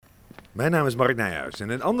Mijn naam is Mark Nijhuis en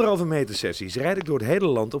in 1,5 meter-sessies rijd ik door het hele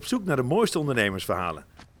land op zoek naar de mooiste ondernemersverhalen.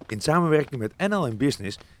 In samenwerking met NL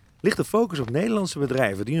Business ligt de focus op Nederlandse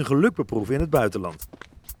bedrijven die hun geluk beproeven in het buitenland.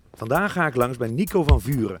 Vandaag ga ik langs bij Nico van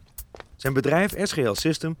Vuren. Zijn bedrijf SGL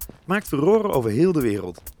System maakt furoren over heel de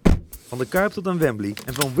wereld. Van de Kuip tot aan Wembley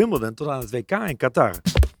en van Wimbledon tot aan het WK in Qatar.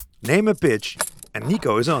 Neem een pitch en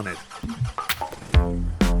Nico is on it.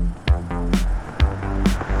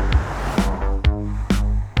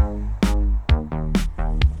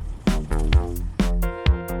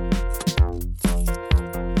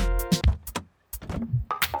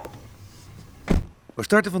 We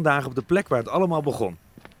starten vandaag op de plek waar het allemaal begon.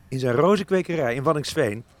 In zijn rozenkwekerij in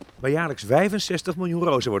Waddinxveen, waar jaarlijks 65 miljoen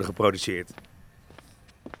rozen worden geproduceerd.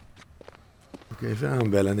 Moet ik even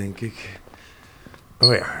aanbellen, denk ik.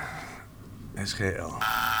 Oh ja, SGL.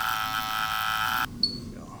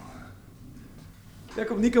 Daar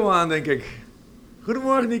komt Nico aan, denk ik.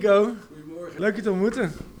 Goedemorgen, Nico. Goedemorgen. Leuk je te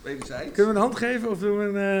ontmoeten. Wederzijds. Kunnen we een hand geven of doen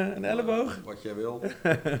we een elleboog? Wat jij wil.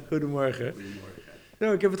 Goedemorgen. Goedemorgen.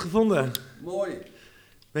 Zo, ik heb het gevonden. Mooi.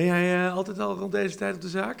 Ben jij altijd al rond deze tijd op de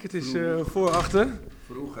zaak? Het is voor 8:00.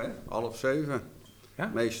 Vroeg hè? 6:30.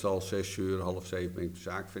 Ja? Meestal 6:00, 6:30 ben ik op de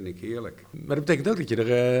zaak. Vind ik heerlijk. Maar dat betekent ook dat je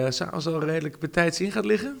er s'avonds al redelijk betijds in gaat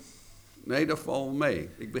liggen? Nee, dat valt wel mee.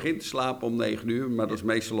 Ik begin te slapen om 9:00, maar dat is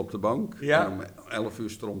meestal op de bank. Ja. En om 11:00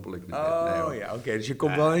 strompel ik naar bed. Oh ja, oké. Dus je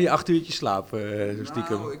komt wel in je 8 uurtjes slaap, zo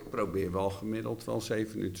stiekem. Nou, ik probeer wel gemiddeld wel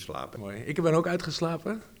 7 uur te slapen. Mooi. Ik ben ook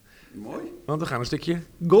uitgeslapen, Mooi. want we gaan een stukje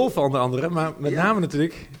golfen onder andere. Maar met name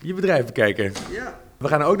natuurlijk je bedrijf bekijken. Ja. We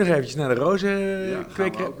gaan ook nog eventjes naar de Ja, gaan we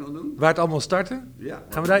rozenkwekerij, ook nog doen. waar het allemaal starten. Ja.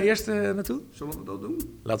 Gaan we daar eerst naartoe? Zullen we dat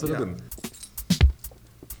doen? Laten we dat Ja. doen.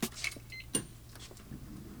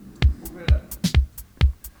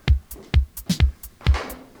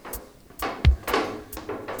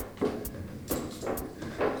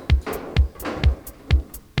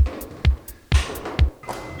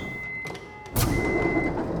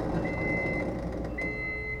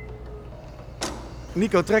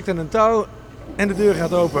 Nico trekt aan een touw en de deur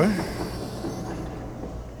gaat open.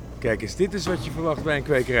 Kijk eens, dit is wat je verwacht bij een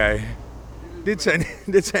kwekerij. Dit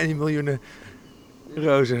zijn die miljoenen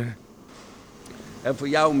rozen. En voor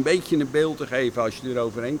jou een beetje een beeld te geven als je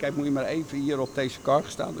eroverheen kijkt, moet je maar even hier op deze kar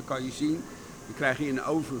staan. Dan kan je zien, dan krijg je een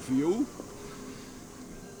overview.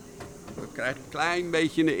 Dan krijg je een klein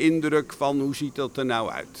beetje een indruk van hoe ziet dat er nou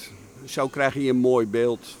uit. Zo krijg je een mooi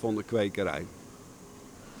beeld van de kwekerij.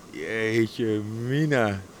 Jeetje,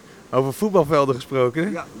 mina. Over voetbalvelden gesproken, hè?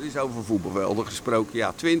 Ja, er is over voetbalvelden gesproken.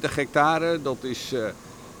 Ja, 20 hectare, dat is,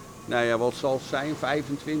 nou ja, wat zal het zijn,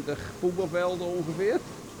 25 voetbalvelden ongeveer.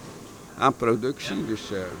 Aan productie, ja.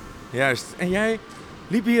 Dus... Juist. En jij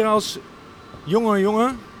liep hier als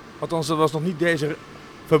jongen, althans dat was nog niet deze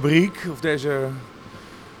fabriek of deze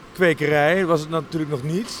kwekerij, dat was het natuurlijk nog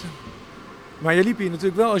niet. Maar je liep hier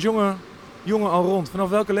natuurlijk wel als jongen al rond. Vanaf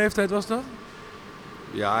welke leeftijd was dat?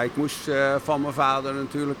 Ja, ik moest van mijn vader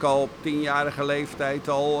natuurlijk al op 10-jarige leeftijd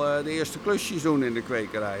al de eerste klusjes doen in de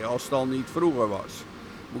kwekerij. Als het al niet vroeger was.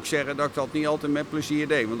 Moet ik zeggen dat ik dat niet altijd met plezier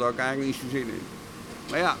deed, want daar had ik eigenlijk niet zo zin in.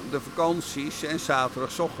 Maar ja, de vakanties en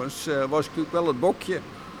zaterdagochtends was ik natuurlijk wel het bokje.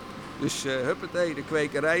 Dus huppatee, de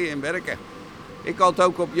kwekerij in werken. Ik had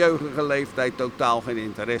ook op jeugdige leeftijd totaal geen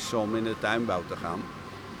interesse om in de tuinbouw te gaan.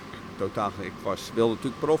 Totaal, wilde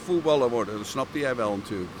natuurlijk profvoetballer worden, dat snapte jij wel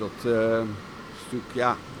natuurlijk. Dat is natuurlijk,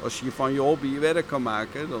 ja, als je van je hobby je werk kan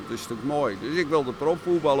maken, dat is natuurlijk mooi. Dus ik wilde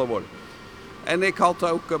profvoetballer worden. En ik had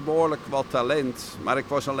ook behoorlijk wat talent, maar ik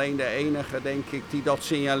was alleen de enige, denk ik, die dat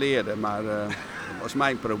signaleerde. Maar dat was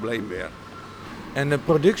mijn probleem weer. En de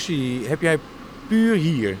productie heb jij puur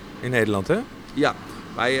hier in Nederland, hè? Ja,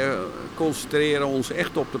 wij concentreren ons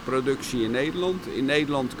echt op de productie in Nederland. In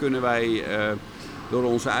Nederland kunnen wij door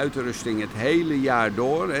onze uitrusting het hele jaar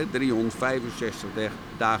door, 365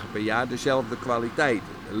 dagen per jaar, dezelfde kwaliteit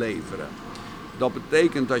leveren. Dat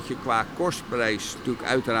betekent dat je qua kostprijs natuurlijk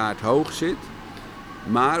uiteraard hoog zit.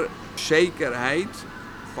 Maar zekerheid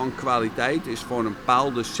van kwaliteit is voor een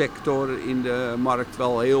bepaalde sector in de markt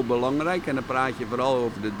wel heel belangrijk. En dan praat je vooral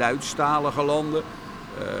over de Duitsstalige landen.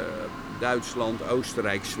 Duitsland,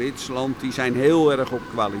 Oostenrijk, Zwitserland, die zijn heel erg op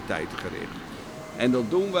kwaliteit gericht. En dat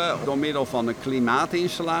doen we door middel van een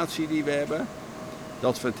klimaatinstallatie die we hebben.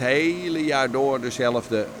 Dat we het hele jaar door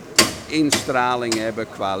dezelfde instraling hebben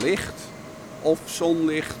qua licht. Of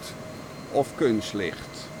zonlicht of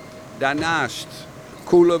kunstlicht. Daarnaast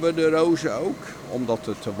koelen we de rozen ook, omdat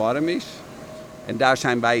het te warm is. En daar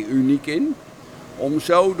zijn wij uniek in. Om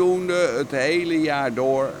zodoende het hele jaar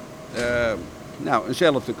door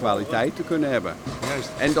eenzelfde kwaliteit te kunnen hebben. Juist.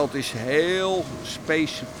 En dat is heel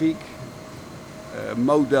specifiek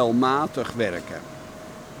modelmatig werken.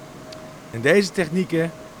 En deze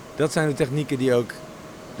technieken, dat zijn de technieken die ook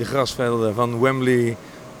de grasvelden van Wembley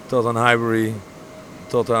tot aan Highbury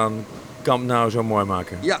tot aan Camp Nou zo mooi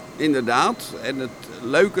maken. Ja, inderdaad. En het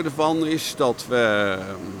leuke ervan is dat we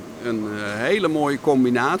een hele mooie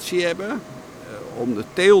combinatie hebben om de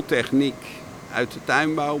teeltechniek uit de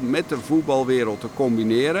tuinbouw met de voetbalwereld te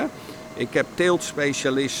combineren. Ik heb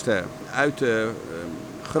teeltspecialisten uit de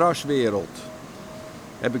graswereld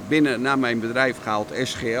heb ik binnen naar mijn bedrijf gehaald,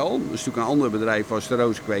 SGL. Dat is natuurlijk een ander bedrijf als de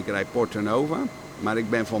rozenkwekerij Portanova. Maar ik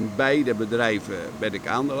ben van beide bedrijven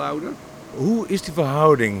Anderhalve. Hoe is die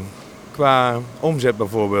verhouding qua omzet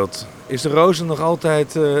bijvoorbeeld? Is de rozen nog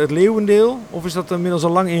altijd het leeuwendeel of is dat inmiddels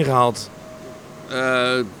al lang ingehaald?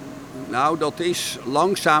 Nou, dat is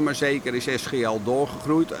langzaam maar zeker is SGL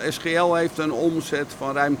doorgegroeid. SGL heeft een omzet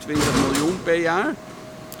van ruim 20 miljoen per jaar.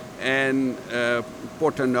 En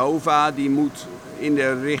Portanova die moet in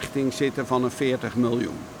de richting zitten van een 40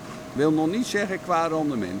 miljoen. Ik wil nog niet zeggen qua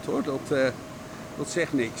rendement hoor, dat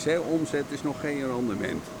zegt niks. Hè. Omzet is nog geen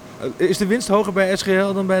rendement. Is de winst hoger bij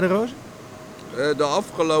SGL dan bij de rozen? De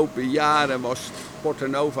afgelopen jaren was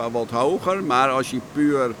Portanova wat hoger, maar als je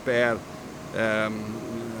puur per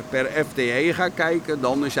FTE gaat kijken,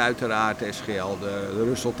 dan is uiteraard SGL de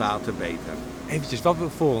resultaten beter. Eventjes wat we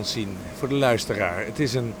voor ons zien, voor de luisteraar. Het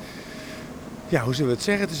is een, ja, hoe zullen we het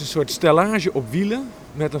zeggen? Het is een soort stellage op wielen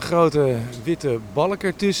met een grote witte balk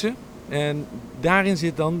ertussen. En daarin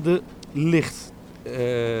zit dan de licht.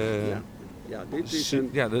 Ja, dit is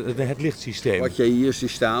het lichtsysteem. Wat je hier ziet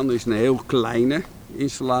staan is een heel kleine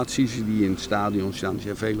installatie die in het stadion staan. Die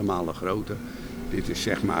zijn vele malen groter. Dit is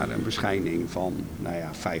zeg maar een beschijning van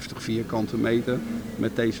 50 vierkante meter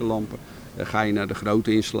met deze lampen. Dan ga je naar de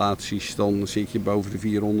grote installaties, dan zit je boven de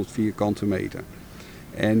 400 vierkante meter.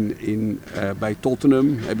 En bij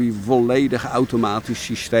Tottenham heb je een volledig automatisch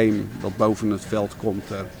systeem dat boven het veld komt.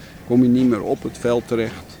 Daar kom je niet meer op het veld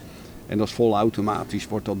terecht. En dat is vol automatisch,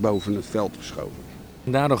 wordt dat boven het veld geschoven.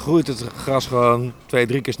 En daardoor groeit het gras gewoon 2-3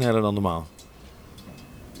 keer sneller dan normaal?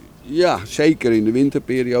 Ja, zeker in de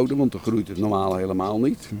winterperiode, want dan groeit het normaal helemaal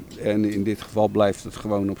niet. En in dit geval blijft het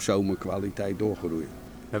gewoon op zomerkwaliteit doorgroeien.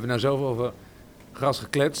 We hebben nou zoveel over gras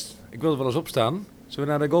gekletst. Ik wil er wel eens opstaan. Zullen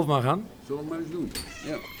we naar de golfbaan gaan? Zullen we maar eens doen.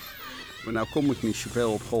 Ja. Maar nou kom ik niet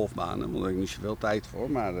zoveel op golfbanen, want daar heb ik niet zoveel tijd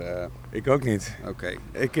voor. Maar, Ik ook niet. Oké.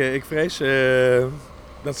 Ik vrees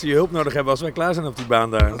dat ze je hulp nodig hebben als wij klaar zijn op die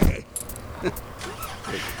baan daar. Okay.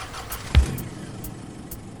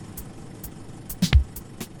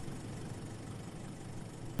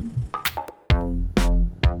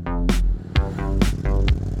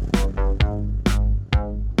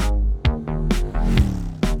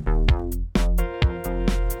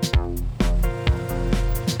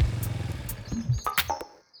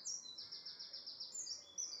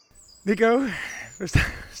 Nico, we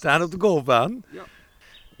staan op de golfbaan. Ja.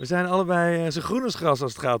 We zijn allebei zo groen als gras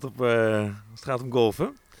als het gaat om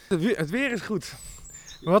golfen. Het weer is goed.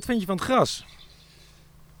 Maar wat vind je van het gras?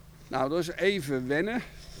 Nou, dat is even wennen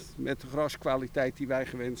met de graskwaliteit die wij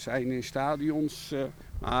gewend zijn in stadions.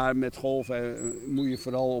 Maar met golfen moet je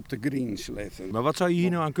vooral op de greens letten. Maar wat zou je hier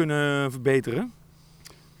nou aan kunnen verbeteren?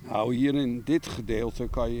 Nou, hier in dit gedeelte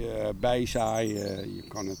kan je bijzaaien. Je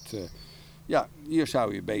kan het, hier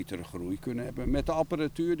zou je betere groei kunnen hebben. Met de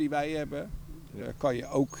apparatuur die wij hebben kan je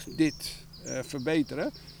ook dit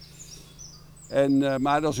verbeteren.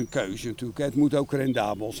 Maar dat is een keuze natuurlijk. Het moet ook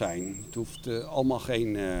rendabel zijn. Het hoeft allemaal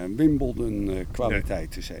geen Wimbledon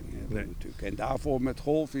kwaliteit te zijn. Nee. Natuurlijk. En daarvoor met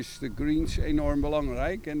golf is de greens enorm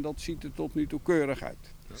belangrijk. En dat ziet er tot nu toe keurig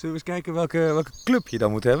uit. Zullen we eens kijken welke club je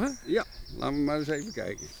dan moet hebben? Ja, laten we maar eens even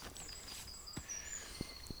kijken.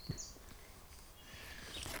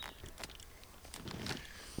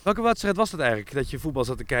 Welke wedstrijd was het eigenlijk dat je voetbal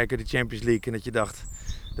zat te kijken, de Champions League, en dat je dacht,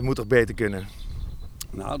 dat moet toch beter kunnen?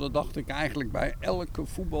 Nou, dat dacht ik eigenlijk bij elke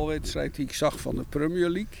voetbalwedstrijd die ik zag van de Premier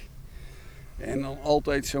League. En dan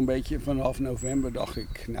altijd zo'n beetje vanaf november dacht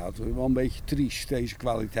ik, nou het is wel een beetje triest deze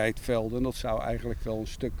kwaliteit velden. En dat zou eigenlijk wel een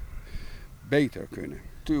stuk beter kunnen.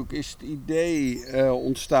 Natuurlijk is het idee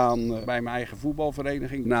ontstaan bij mijn eigen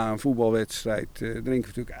voetbalvereniging. Na een voetbalwedstrijd drinken we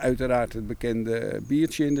natuurlijk uiteraard het bekende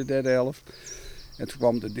biertje in de derde helft. En toen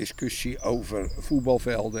kwam de discussie over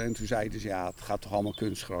voetbalvelden en toen zeiden ze ja, het gaat toch allemaal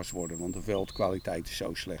kunstgras worden, want de veldkwaliteit is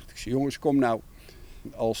zo slecht. Ik zei jongens, kom nou,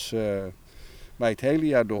 als wij het hele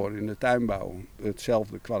jaar door in de tuinbouw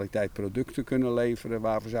hetzelfde kwaliteit producten kunnen leveren,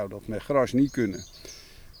 waarvoor zou dat met gras niet kunnen?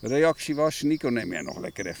 De reactie was, Nico, neem jij nog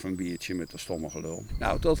lekker even een biertje met de stomme gelul.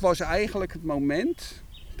 Nou, dat was eigenlijk het moment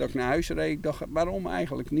dat ik naar huis reed. Ik dacht, waarom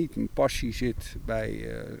eigenlijk niet? Mijn passie zit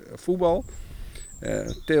bij voetbal.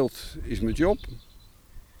 Teelt is mijn job.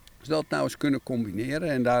 Als we dat nou eens kunnen combineren,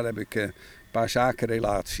 en daar heb ik een paar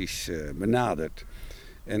zakenrelaties benaderd.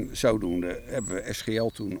 En zodoende hebben we SGL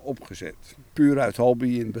toen opgezet. Puur uit hobby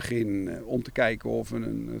in het begin om te kijken of we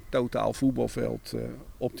een totaal voetbalveld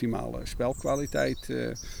optimale spelkwaliteit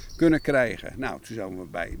kunnen krijgen. Nou, toen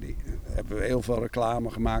zijn we hebben we heel veel reclame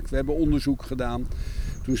gemaakt. We hebben onderzoek gedaan.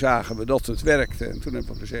 Toen zagen we dat het werkte. En toen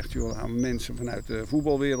hebben we gezegd, joh, gaan we mensen vanuit de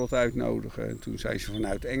voetbalwereld uitnodigen. En toen zijn ze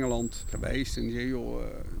vanuit Engeland geweest. En die zeiden, joh,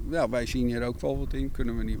 ja, wij zien hier ook wel wat in.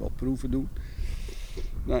 Kunnen we niet wat proeven doen?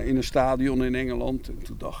 Nou, in een stadion in Engeland. En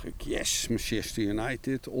toen dacht ik, yes, Manchester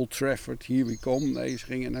United, Old Trafford, here we come. Nee, ze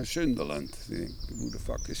gingen naar Sunderland. Ik denk, who the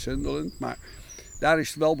fuck is Sunderland? Maar daar is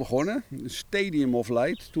het wel begonnen. Stadium of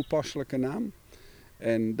Light, toepasselijke naam.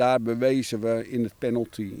 En daar bewezen we in het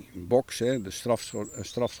penalty box, het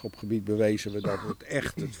strafschopgebied, bewezen we dat we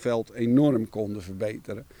het veld enorm konden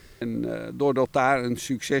verbeteren. En doordat daar een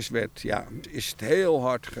succes werd, ja, is het heel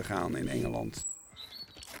hard gegaan in Engeland.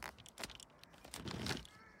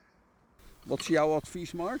 Wat is jouw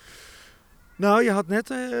advies, Mark? Nou, je had net,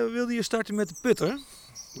 wilde je starten met de putter.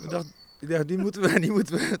 Ik dacht, die moeten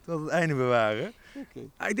we tot het einde bewaren.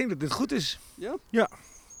 Okay. Ik denk dat dit goed is. Ja? Ja.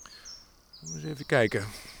 Eens even kijken.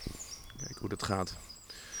 Kijken hoe dat gaat.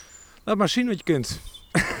 Laat maar zien wat je kunt.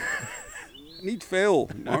 Niet veel,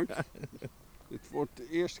 Mark. Dit wordt de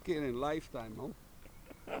eerste keer in lifetime, man.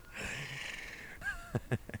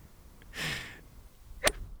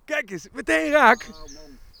 Kijk eens, meteen raak. Oh,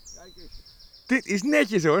 man. Kijk eens. Dit is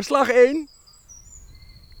netjes hoor, slag 1.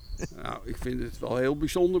 Nou, ik vind het wel heel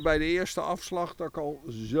bijzonder bij de eerste afslag dat ik al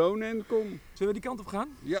zo'n end kom. Zullen we die kant op gaan?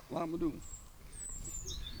 Ja, laat me doen.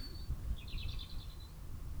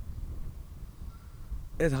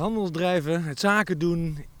 Het handelsdrijven, het zaken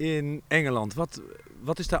doen in Engeland.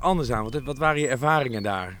 Wat is daar anders aan? Wat waren je ervaringen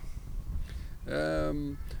daar?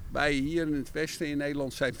 Wij hier in het westen in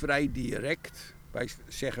Nederland zijn vrij direct. Wij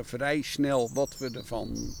zeggen vrij snel wat we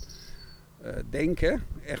ervan denken.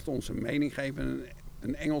 Echt onze mening geven.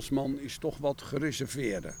 Een Engelsman is toch wat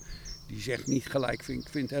gereserveerder. Die zegt niet gelijk, ik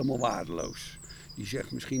vind het helemaal waardeloos. Die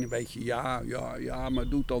zegt misschien een beetje ja, maar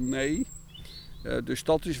doet dan nee. Dus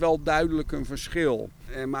dat is wel duidelijk een verschil.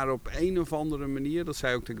 Maar op een of andere manier, dat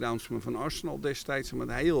zei ook de groundsman van Arsenal destijds,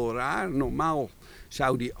 maar heel raar. Normaal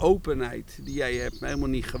zou die openheid die jij hebt helemaal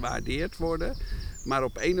niet gewaardeerd worden. Maar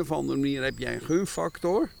op een of andere manier heb jij een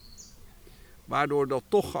gunfactor, waardoor dat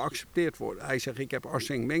toch geaccepteerd wordt. Hij zegt, ik heb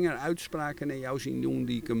Arsène Wenger uitspraken naar jou zien doen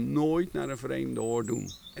die ik hem nooit naar een vreemde hoor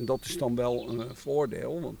doen. En dat is dan wel een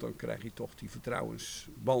voordeel, want dan krijg je toch die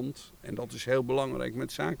vertrouwensband. En dat is heel belangrijk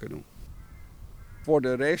met zaken doen. Voor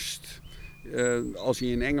de rest, als je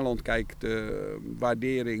in Engeland kijkt, de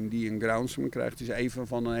waardering die een groundsman krijgt is even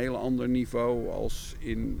van een heel ander niveau als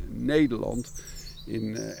in Nederland.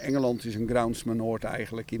 In Engeland is een groundsman hoort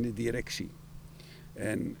eigenlijk in de directie.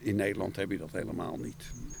 En in Nederland heb je dat helemaal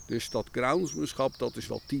niet. Dus dat groundsmanschap, dat is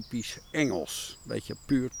wel typisch Engels. Beetje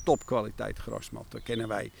puur topkwaliteit grasmat. Dat kennen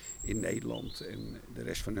wij in Nederland en de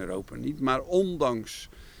rest van Europa niet. Maar ondanks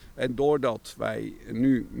en doordat wij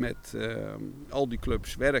nu met al die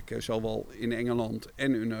clubs werken, zowel in Engeland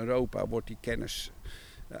en in Europa, wordt die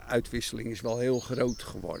kennisuitwisseling is wel heel groot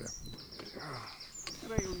geworden.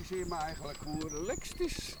 Realiseer me eigenlijk hoe relaxed het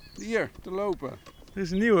is hier te lopen. Er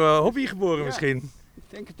is een nieuwe hobby geboren misschien. Ik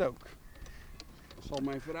denk het ook. Dat zal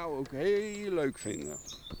mijn vrouw ook heel leuk vinden.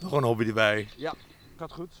 Nog een hobby erbij. Ja,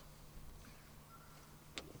 gaat goed.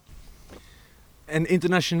 En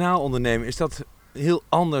internationaal ondernemen, is dat heel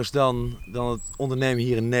anders dan het ondernemen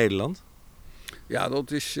hier in Nederland? Ja,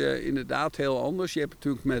 dat is inderdaad heel anders. Je hebt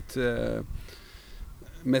natuurlijk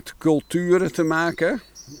met culturen te maken.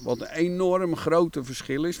 Wat een enorm grote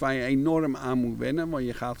verschil is, waar je enorm aan moet wennen. Want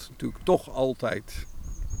je gaat natuurlijk toch altijd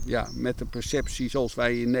met de perceptie zoals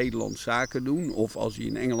wij in Nederland zaken doen. Of als je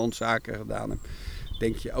in Engeland zaken gedaan hebt,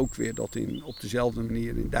 denk je ook weer dat op dezelfde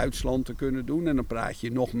manier in Duitsland te kunnen doen. En dan praat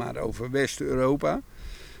je nog maar over West-Europa.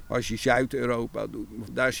 Maar als je Zuid-Europa doet,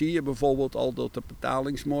 daar zie je bijvoorbeeld al dat de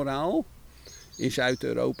betalingsmoraal in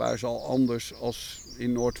Zuid-Europa is al anders als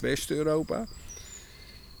in Noordwest-Europa.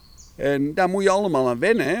 En daar moet je allemaal aan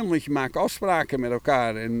wennen, hè? Want je maakt afspraken met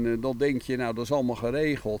elkaar en dan denk je, nou dat is allemaal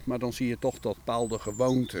geregeld. Maar dan zie je toch dat bepaalde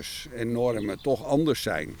gewoontes en normen toch anders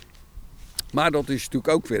zijn. Maar dat is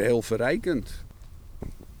natuurlijk ook weer heel verrijkend.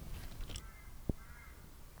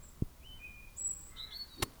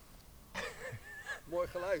 Mooi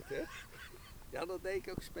geluid, hè? Ja, dat deed ik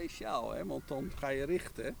ook speciaal, hè? Want dan ga je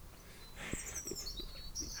richten.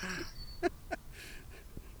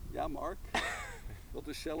 Ja, Mark. Dat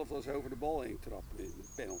is zelf als over de bal heen trappen in de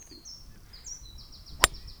penalty.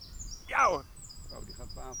 Ja hoor. Oh, die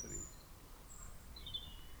gaat water in.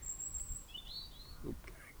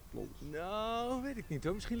 Nou, weet ik niet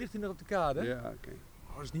hoor. Misschien ligt hij nog op de kade. Ja, oké.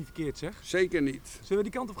 Oh, dat is niet verkeerd zeg. Zeker niet. Zullen we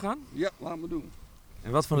die kant op gaan? Ja, laat me doen.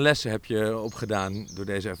 En wat voor lessen heb je opgedaan door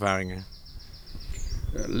deze ervaringen?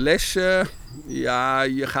 Lessen, ja,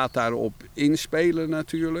 je gaat daarop inspelen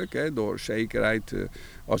natuurlijk. Hè, door zekerheid,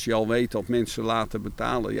 als je al weet dat mensen laten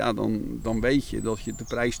betalen, ja, dan weet je dat je de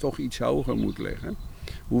prijs toch iets hoger moet leggen.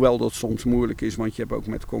 Hoewel dat soms moeilijk is, want je hebt ook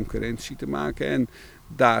met concurrentie te maken. En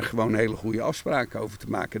daar gewoon hele goede afspraken over te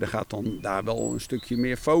maken. Daar gaat dan daar wel een stukje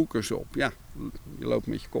meer focus op. Ja, je loopt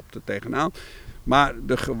met je kop er tegenaan. Maar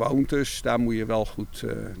de gewoontes, daar moet je wel goed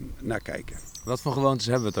naar kijken. Wat voor gewoontes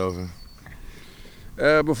hebben we het over?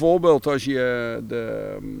 Bijvoorbeeld als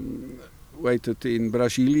je in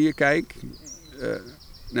Brazilië kijkt.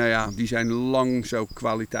 Nou ja, die zijn lang zo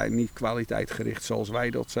niet kwaliteitgericht zoals wij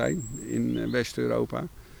dat zijn in West-Europa.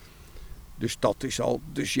 Dus dat is al.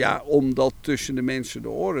 Dus ja, om dat tussen de mensen de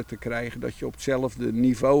oren te krijgen, dat je op hetzelfde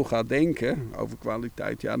niveau gaat denken over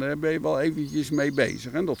kwaliteit, ja, daar ben je wel eventjes mee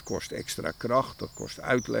bezig. En dat kost extra kracht, dat kost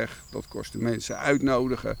uitleg, dat kost de mensen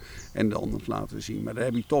uitnodigen en dan het laten zien. Maar daar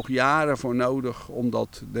heb je toch jaren voor nodig om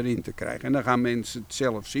dat erin te krijgen. En dan gaan mensen het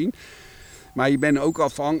zelf zien. Maar je bent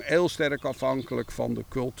ook heel sterk afhankelijk van de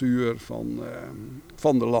cultuur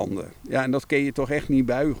van de landen. Ja, en dat kun je toch echt niet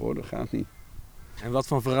buigen hoor, dat gaat niet. En wat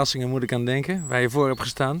voor verrassingen moet ik aan denken, waar je voor hebt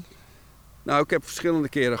gestaan? Nou, ik heb verschillende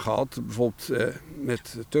keren gehad, bijvoorbeeld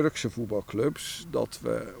met Turkse voetbalclubs, dat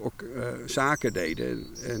we ook zaken deden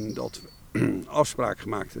en dat we afspraak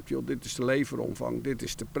gemaakt hebben. Joh, dit is de leveromvang, dit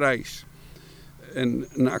is de prijs. En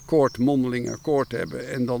een akkoord, mondeling akkoord hebben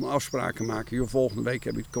en dan afspraken maken. Joh, volgende week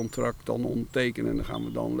heb je het contract dan ondertekenen en dan gaan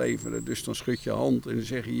we dan leveren. Dus dan schud je hand en dan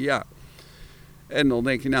zeg je ja. En dan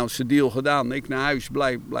denk je, nou is de deal gedaan, ik naar huis,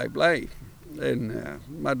 blij.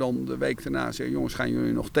 Maar dan de week daarna zeggen, jongens, gaan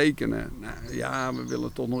jullie nog tekenen? Nou ja, we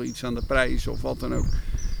willen toch nog iets aan de prijs of wat dan ook.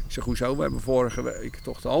 Ik zeg, hoezo? We hebben vorige week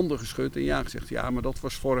toch de handen geschud en ja gezegd, ja, maar dat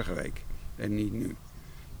was vorige week en niet nu.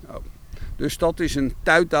 Nou, dus dat is een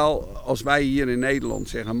tuittaal. Als wij hier in Nederland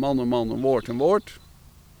zeggen, man, een woord.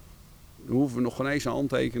 Dan hoeven we nog geen eens een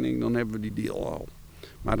handtekening, dan hebben we die deal al.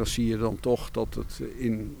 Maar dan zie je dan toch dat het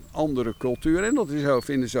in andere culturen, en dat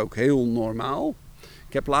vinden ze ook heel normaal.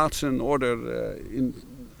 Ik heb laatst een order in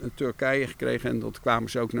Turkije gekregen en dat kwamen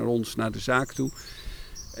ze ook naar de zaak toe.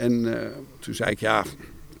 En toen zei ik, ja,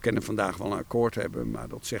 we kunnen vandaag wel een akkoord hebben, maar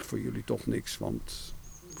dat zegt voor jullie toch niks, want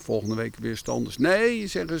volgende week weer is het anders. Nee,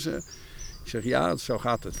 zeggen ze. Ik zeg, ja, zo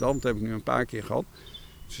gaat het wel, dat heb ik nu een paar keer gehad.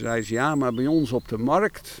 Ze zei ze, ja, maar bij ons op de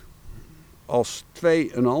markt, als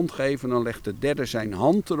 2 een hand geven, dan legt de derde zijn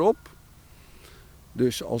hand erop.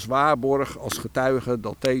 Dus als waarborg, als getuige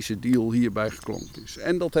dat deze deal hierbij geklonken is.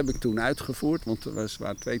 En dat heb ik toen uitgevoerd, want er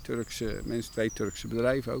waren 2 Turkse mensen, 2 Turkse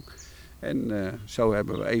bedrijven ook. En zo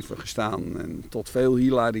hebben we even gestaan en tot veel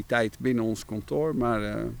hilariteit binnen ons kantoor.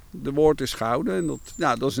 Maar de woord is gehouden en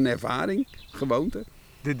dat is een ervaring, gewoonte.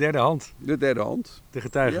 De derde hand. De derde hand. De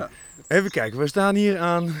getuige. Ja. Even kijken, we staan hier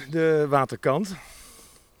aan de waterkant.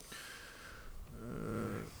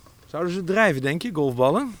 Zouden ze drijven, denk je,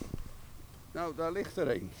 golfballen? Nou, daar ligt er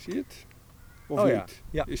een. Zie je het? Of Oh niet? ja,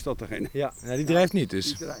 ja. Is dat degene? Ja, nou, die drijft niet dus.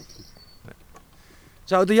 Die drijft niet.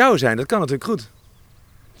 Zou het de jouwe zijn? Dat kan natuurlijk goed.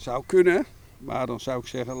 Zou kunnen, maar dan zou ik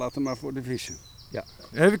zeggen, laat hem maar voor de vissen. Ja.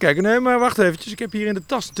 Even kijken, nee, maar wacht eventjes. Ik heb hier in de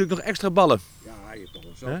tas natuurlijk nog extra ballen. Ja, je hebt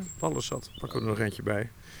alles Hè? op. Ballen zat. Pak er nog eentje bij.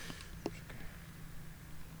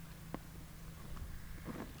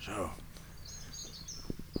 Zo.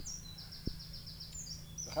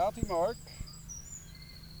 Daar gaat hij, Mark.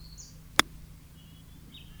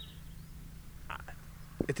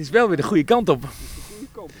 Het is wel weer de goede kant op. Dat is de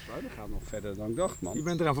goede kant op. Nou, dat gaat nog verder dan ik dacht, man. Je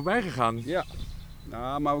bent eraan voorbij gegaan. Ja.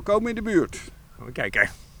 Nou, maar we komen in de buurt. Gaan we kijken.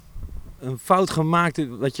 Een fout gemaakt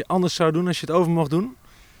wat je anders zou doen als je het over mocht doen?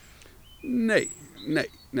 Nee.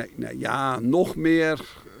 Ja, nog meer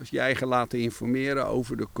je eigen laten informeren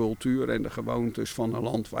over de cultuur en de gewoontes van een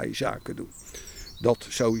land waar je zaken doet. Dat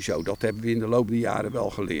sowieso, dat hebben we in de loop der jaren wel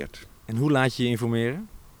geleerd. En hoe laat je je informeren?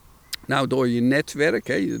 Nou, door je netwerk.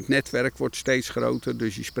 Hè. Het netwerk wordt steeds groter,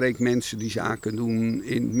 dus je spreekt mensen die zaken doen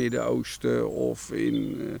in het Midden-Oosten of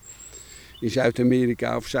in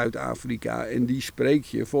Zuid-Amerika of Zuid-Afrika. En die spreek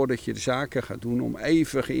je voordat je de zaken gaat doen om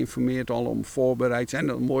even geïnformeerd al om voorbereid zijn.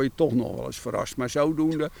 Dan word je toch nog wel eens verrast. Maar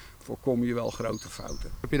zodoende voorkom je wel grote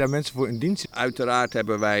fouten. Heb je daar mensen voor in dienst? Uiteraard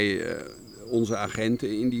hebben wij onze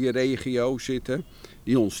agenten in die regio zitten.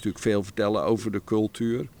 Die ons natuurlijk veel vertellen over de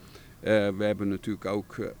cultuur. We hebben natuurlijk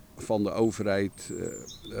ook van de overheid,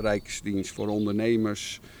 Rijksdienst voor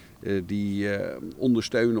Ondernemers, die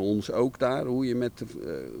ondersteunen ons ook daar. Hoe je met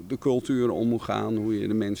de cultuur om moet gaan, hoe je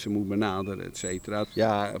de mensen moet benaderen, et cetera.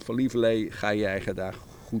 Ja, van lieverlee ga je eigen dag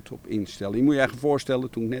goed op instellen. Je moet je eigenlijk voorstellen,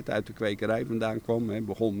 toen ik net uit de kwekerij vandaan kwam,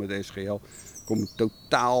 begon met SGL, kon me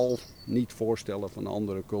totaal niet voorstellen van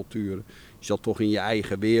andere culturen. Je zat toch in je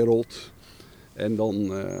eigen wereld. En dan,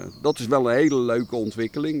 dat is wel een hele leuke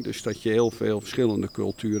ontwikkeling. Dus dat je heel veel verschillende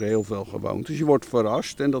culturen, heel veel gewoontes. Je wordt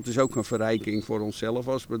verrast en dat is ook een verrijking voor onszelf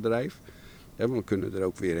als bedrijf. We kunnen er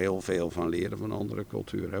ook weer heel veel van leren van andere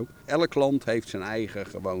culturen ook. Elk land heeft zijn eigen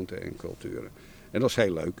gewoonten en culturen. En dat is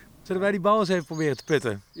heel leuk. Zullen wij die bal eens even proberen te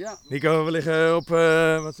putten? Ja. Nico, we liggen op,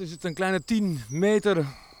 wat is het, een kleine 10 meter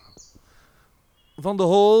van de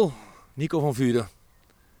hole. Nico van Vuren.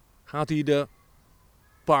 Gaat hij de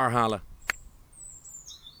par halen?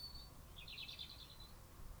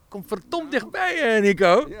 Kom verdomd dichtbij,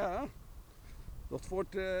 Nico. Ja, dat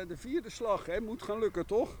wordt de 4e slag, hè. Moet gaan lukken,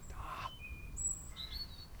 toch?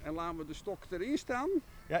 En laten we de stok erin staan.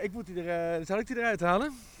 Ja, zal ik die eruit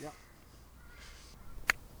halen? Ja.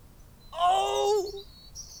 Oh!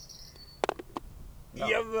 Ja.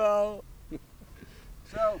 Jawel!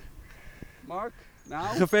 Zo, Mark,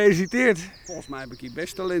 nou, Gefeliciteerd. volgens mij heb ik hier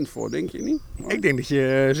best talent voor, denk je niet? Mark? Ik denk dat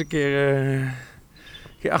je eens een keer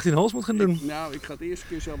 18 holes moet gaan doen. Ik ga het eerst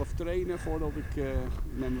keer zelf trainen voordat ik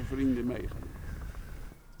met mijn vrienden meega.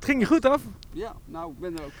 Het ging je goed af. Ja, nou, ik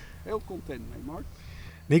ben er ook heel content mee, Mark.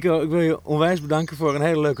 Nico, ik wil je onwijs bedanken voor een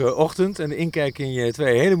hele leuke ochtend en de inkijk in je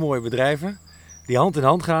 2 hele mooie bedrijven die hand in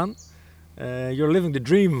hand gaan. You're living the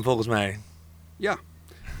dream volgens mij.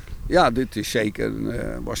 Ja, dit is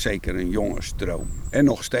was zeker een jongensdroom. En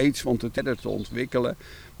nog steeds, want het verder te ontwikkelen.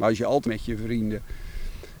 Maar als je altijd met je vrienden,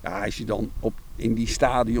 als je dan in die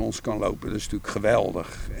stadions kan lopen, dat is natuurlijk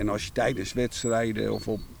geweldig. En als je tijdens wedstrijden of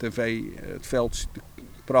op tv het veld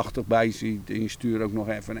prachtig bij ziet en je stuurt ook nog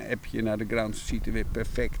even een appje naar de ground, het ziet er weer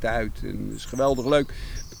perfect uit. En dat is geweldig leuk.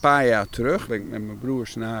 Een paar jaar terug ben ik met mijn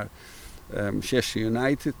broers naar Manchester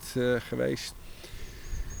United geweest.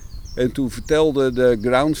 En toen vertelde de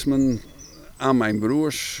groundsman aan mijn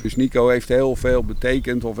broers. Dus Nico heeft heel veel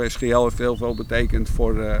betekend, of SGL heeft heel veel betekend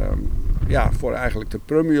voor eigenlijk de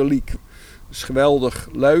Premier League. Het is geweldig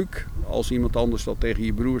leuk als iemand anders dat tegen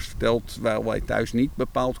je broers vertelt, terwijl wij thuis niet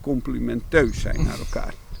bepaald complimenteus zijn naar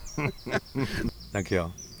elkaar.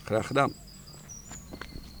 Dankjewel. Graag gedaan.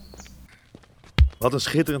 Wat een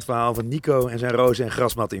schitterend verhaal van Nico en zijn rozen- en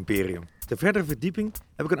grasmat-imperium. Ter verdere verdieping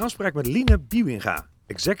heb ik een afspraak met Line Biewinga,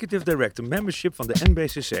 Executive Director Membership van de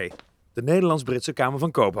NBCC, de Nederlands-Britse Kamer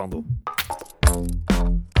van Koophandel.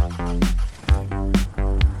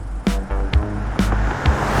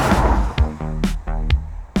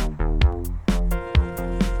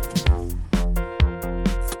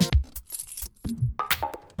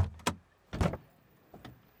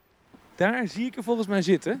 Daar zie ik er volgens mij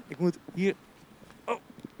zitten. Ik moet hier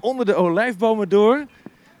onder de olijfbomen door.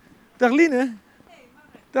 Dag Line. Hey, Mark.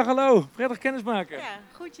 Dag hallo. Prettig kennismaken. Ja,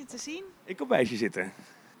 goed je te zien. Ik kom bij je zitten.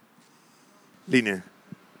 Line,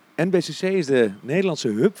 NBCC is de Nederlandse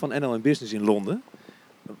hub van NL Business in Londen.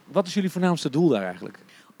 Wat is jullie voornaamste doel daar eigenlijk?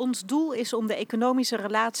 Ons doel is om de economische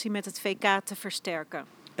relatie met het VK te versterken.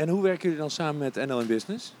 En hoe werken jullie dan samen met NL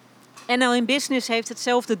Business? NL Business heeft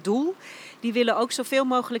hetzelfde doel. Die willen ook zoveel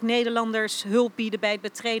mogelijk Nederlanders hulp bieden bij het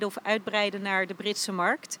betreden of uitbreiden naar de Britse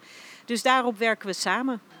markt. Dus daarop werken we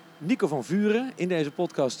samen. Nico van Vuren in deze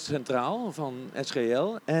podcast centraal van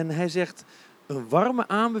SGL. En hij zegt, een warme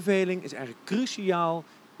aanbeveling is eigenlijk cruciaal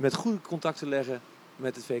met goede contact te leggen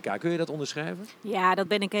met het VK. Kun je dat onderschrijven? Ja, dat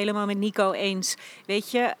ben ik helemaal met Nico eens.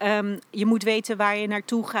 Weet je, je moet weten waar je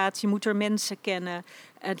naartoe gaat. Je moet er mensen kennen.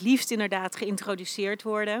 Het liefst inderdaad geïntroduceerd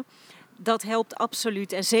worden. Dat helpt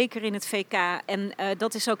absoluut en zeker in het VK. En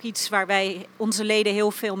dat is ook iets waar wij onze leden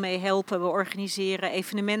heel veel mee helpen. We organiseren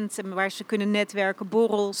evenementen waar ze kunnen netwerken,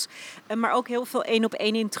 borrels. Maar ook heel veel 1-op-1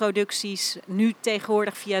 introducties. Nu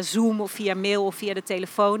tegenwoordig via Zoom of via mail of via de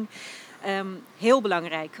telefoon. Heel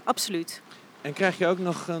belangrijk, absoluut. En krijg je ook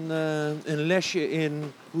nog een lesje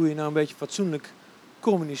in hoe je nou een beetje fatsoenlijk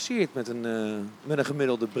communiceert met een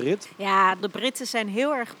gemiddelde Brit? Ja, de Britten zijn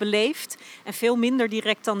heel erg beleefd en veel minder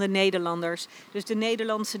direct dan de Nederlanders. Dus de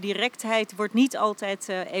Nederlandse directheid wordt niet altijd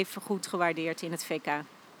even goed gewaardeerd in het VK.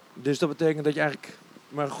 Dus dat betekent dat je eigenlijk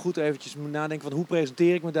maar goed eventjes moet nadenken van hoe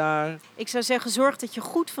presenteer ik me daar? Ik zou zeggen, zorg dat je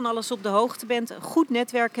goed van alles op de hoogte bent, een goed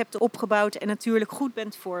netwerk hebt opgebouwd en natuurlijk goed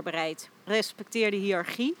bent voorbereid. Respecteer de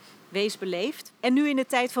hiërarchie, wees beleefd. En nu in de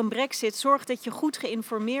tijd van Brexit, zorg dat je goed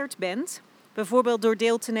geïnformeerd bent. Bijvoorbeeld door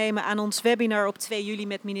deel te nemen aan ons webinar op 2 juli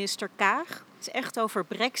met minister Kaag. Het is echt over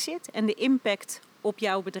Brexit en de impact op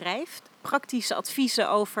jouw bedrijf. Praktische adviezen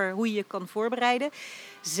over hoe je je kan voorbereiden.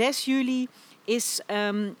 6 juli is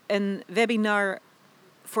een webinar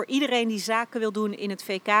voor iedereen die zaken wil doen in het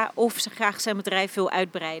VK of ze graag zijn bedrijf wil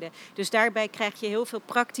uitbreiden. Dus daarbij krijg je heel veel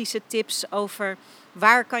praktische tips over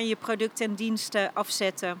waar kan je producten en diensten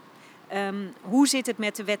afzetten. Hoe zit het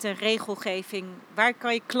met de wet en regelgeving? Waar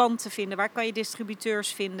kan je klanten vinden? Waar kan je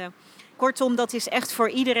distributeurs vinden? Kortom, dat is echt voor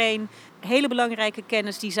iedereen hele belangrijke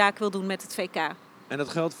kennis die zaken wil doen met het VK. En dat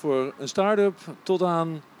geldt voor een start-up tot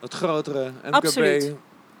aan het grotere MKB?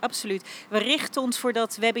 Absoluut. We richten ons voor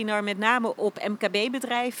dat webinar met name op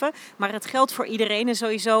MKB-bedrijven. Maar het geldt voor iedereen. En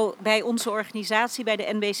sowieso bij onze organisatie, bij de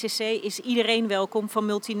NBCC, is iedereen welkom. Van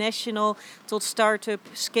multinational tot start-up,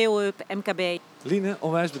 scale-up, MKB. Line,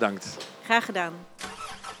 onwijs bedankt. Graag gedaan.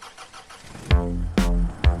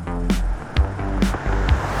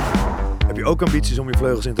 Heb je ook ambities om je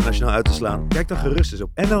vleugels internationaal uit te slaan? Kijk dan gerust eens op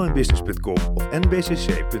nlnbusiness.com of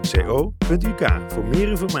nbcc.co.uk voor meer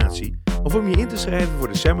informatie of om je in te schrijven voor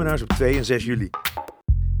de seminars op 2 en 6 juli.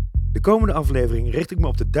 De komende aflevering richt ik me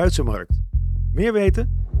op de Duitse markt. Meer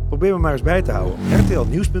weten? Probeer me maar eens bij te houden op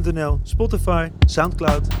rtlnieuws.nl, Spotify,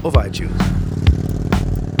 Soundcloud of iTunes.